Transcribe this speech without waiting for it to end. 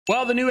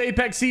Well, the new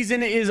Apex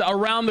season is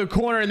around the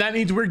corner, and that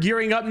means we're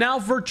gearing up now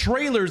for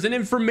trailers and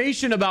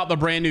information about the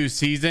brand new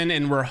season,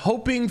 and we're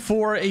hoping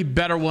for a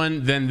better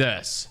one than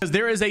this. Because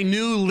there is a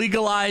new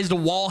legalized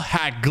wall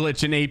hack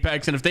glitch in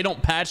Apex, and if they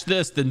don't patch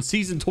this, then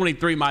season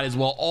 23 might as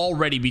well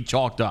already be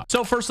chalked up.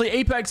 So firstly,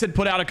 Apex had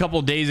put out a couple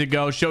days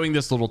ago showing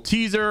this little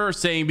teaser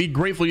saying, be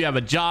grateful you have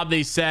a job,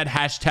 they said,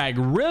 hashtag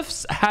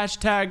rifts,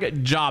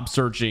 hashtag job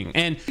searching.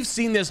 And we've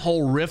seen this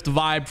whole rift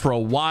vibe for a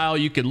while.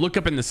 You could look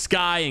up in the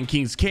sky in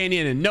Kings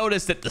Canyon and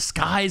notice that the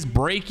sky is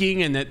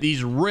breaking and that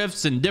these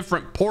rifts and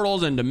different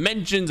portals and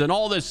dimensions and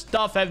all this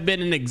stuff have been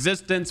in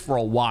existence for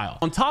a while.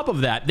 On top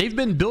of that, they've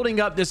been building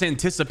up this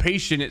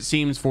anticipation, it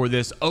seems, for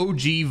this OG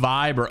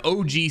vibe or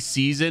OG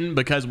season,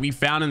 because we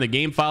found in the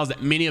game files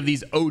that many of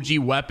these OG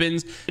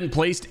weapons have been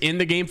placed in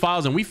the game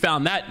files, and we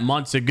found that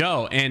months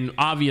ago. And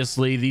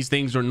obviously these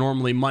things are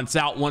normally months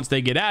out once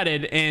they get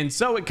added, and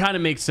so it kind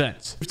of makes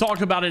sense. We've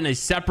talked about in a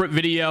separate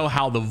video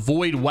how the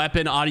void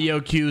weapon audio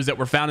cues that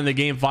were found in the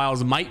game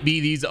files might be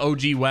these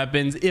OG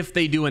weapons if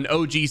they do an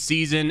OG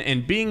season,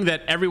 and being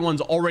that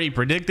everyone's already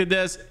predicted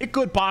this, it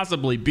could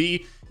possibly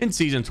be in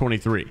season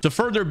 23. To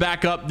further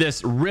back up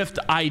this rift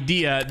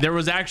idea, there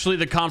was actually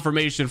the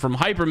confirmation from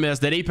Hypermist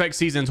that Apex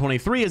season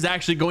 23 is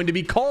actually going to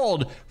be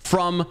called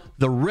From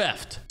the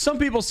Rift. Some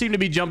people seem to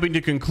be jumping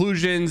to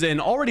conclusions and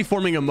already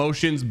forming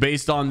emotions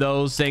based on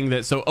those, saying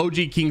that so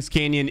OG Kings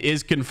Canyon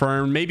is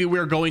confirmed, maybe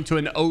we're going to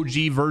an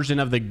OG version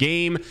of the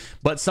game,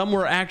 but some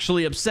were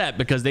actually upset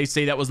because they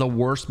say that was the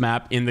worst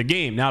map in the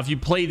game. Now if you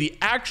play the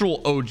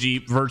actual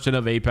OG version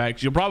of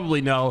Apex, you'll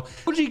probably know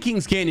OG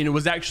Kings Canyon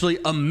was actually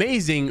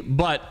amazing,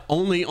 but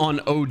only on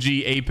OG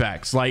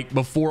Apex, like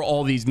before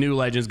all these new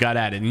legends got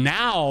added.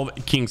 Now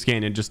Kings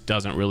Canyon just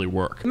doesn't really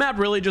work. The map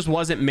really just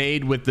wasn't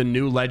made with the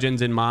new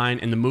legends in mind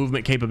and the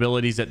movement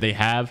capabilities that they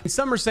have. And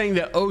some are saying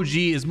that OG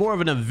is more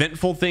of an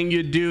eventful thing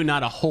you'd do,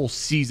 not a whole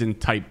season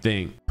type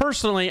thing.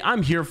 Personally,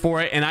 I'm here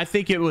for it, and I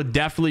think it would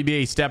definitely be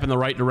a step in the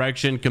right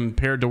direction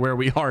compared to where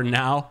we are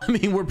now. I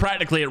mean, we're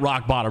practically at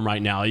rock bottom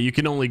right now. You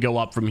can only go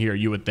up from here,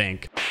 you would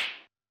think.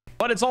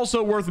 But it's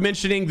also worth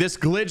mentioning this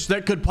glitch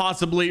that could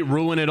possibly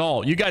ruin it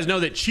all. You guys know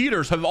that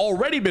cheaters have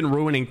already been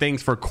ruining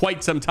things for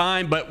quite some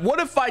time, but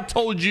what if I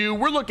told you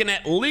we're looking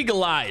at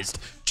legalized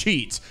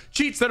cheats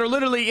that are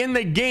literally in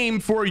the game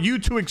for you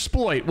to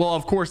exploit? Well,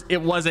 of course it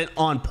wasn't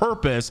on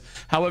purpose.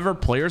 However,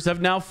 players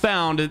have now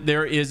found that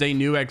there is a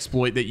new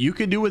exploit that you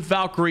can do with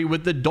Valkyrie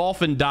with the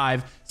dolphin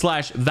dive /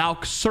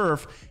 Valk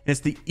surf. It's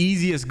the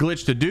easiest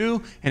glitch to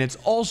do, and it's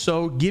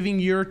also giving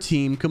your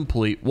team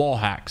complete wall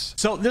hacks.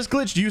 So this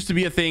glitch used to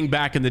be a thing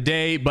back in the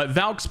day, but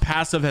Valk's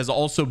passive has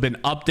also been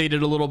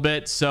updated a little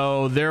bit,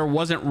 so there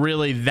wasn't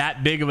really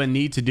that big of a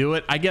need to do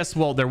it. I guess,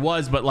 well, there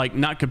was, but like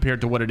not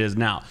compared to what it is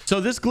now. So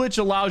this glitch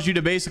allows you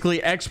to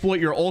basically exploit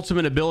your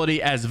ultimate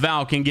ability as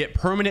Valk and get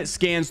permanent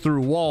scans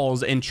through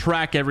walls and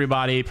track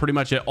everybody pretty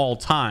much at all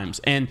times.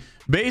 And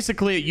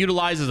basically it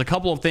utilizes a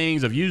couple of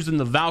things of using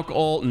the Valk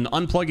ult and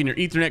unplugging your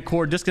Ethernet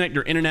cord, disconnect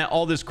your internet,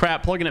 all this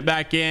crap, plugging it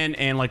back in,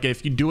 and like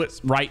if you do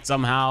it right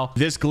somehow,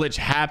 this glitch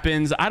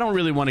happens. I don't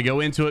really want to go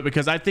into it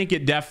because I think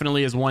it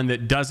definitely is one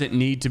that doesn't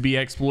need to be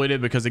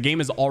exploited because the game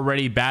is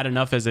already bad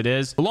enough as it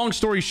is. The long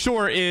story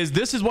short is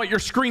this is what your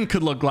screen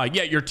could look like.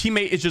 Yeah, your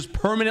teammate is just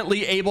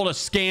permanently able to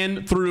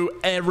scan through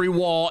every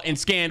wall and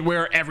scan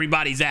where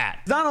everybody's at.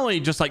 It's not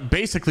only just like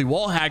basically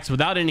wall hacks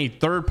without any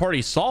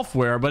third-party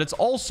software, but it's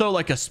also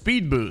like a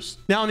speed boost.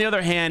 Now on the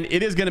other hand,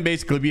 it is going to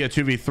basically be a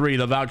 2v3.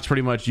 The Valk's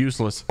pretty much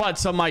useless, but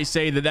some might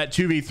say that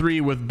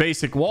 2v3 with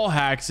basic wall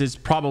hacks is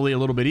probably a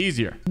little bit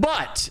easier.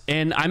 But,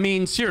 and I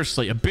mean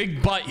seriously, a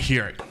big but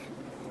here.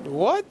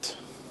 What?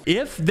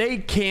 If they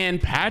can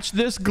patch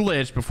this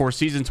glitch before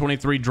season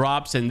 23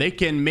 drops, and they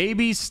can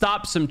maybe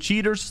stop some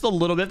cheaters just a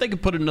little bit, they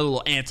could put another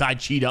little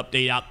anti-cheat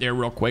update out there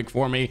real quick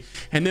for me.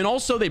 And then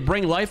also they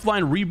bring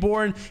Lifeline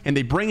Reborn, and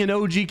they bring an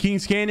OG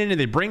Kings Canyon, and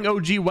they bring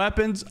OG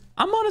weapons.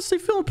 I'm honestly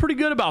feeling pretty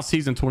good about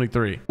season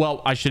 23.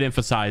 Well, I should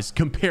emphasize,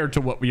 compared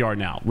to what we are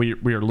now. We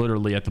are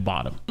literally at the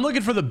bottom. I'm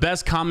looking for the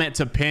best comment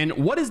to pin.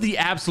 What is the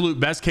absolute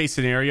best case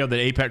scenario that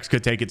Apex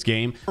could take its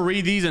game? I'll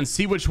read these and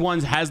see which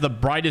ones has the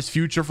brightest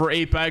future for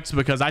Apex,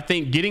 because I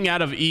think getting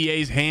out of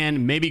EA's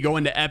hand, maybe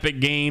going to Epic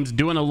Games,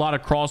 doing a lot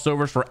of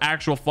crossovers for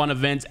actual fun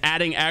events,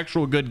 adding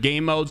actual good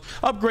game modes,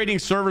 upgrading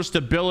server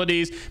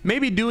stabilities,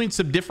 maybe doing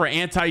some different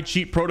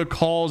anti-cheat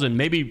protocols, and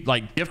maybe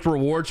like gift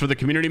rewards for the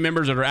community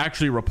members that are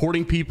actually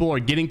reporting people or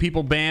getting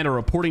people banned or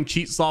reporting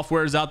cheat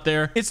softwares out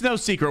there. It's no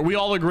secret. We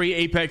all agree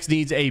Apex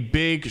needs a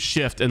big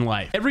shift in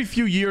life. Every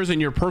few years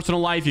in your personal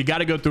life, you got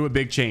to go through a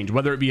big change,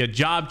 whether it be a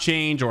job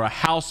change or a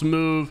house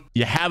move,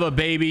 you have a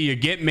baby, you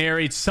get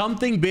married,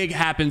 something big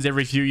happens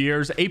every few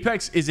years.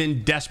 Apex is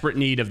in desperate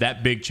need of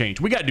that big change.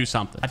 We got to do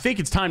something. I think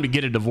it's time to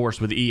get a divorce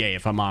with EA,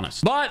 if I'm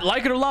honest. But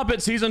like it or lump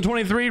it, season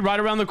 23 right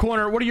around the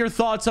corner. What are your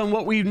thoughts on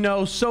what we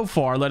know so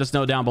far? Let us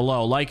know down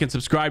below. Like and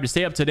subscribe to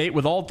stay up to date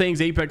with all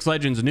things Apex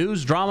Legends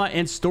news, drama,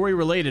 and story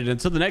related.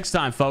 Until the next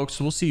time, folks,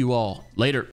 we'll see you all later.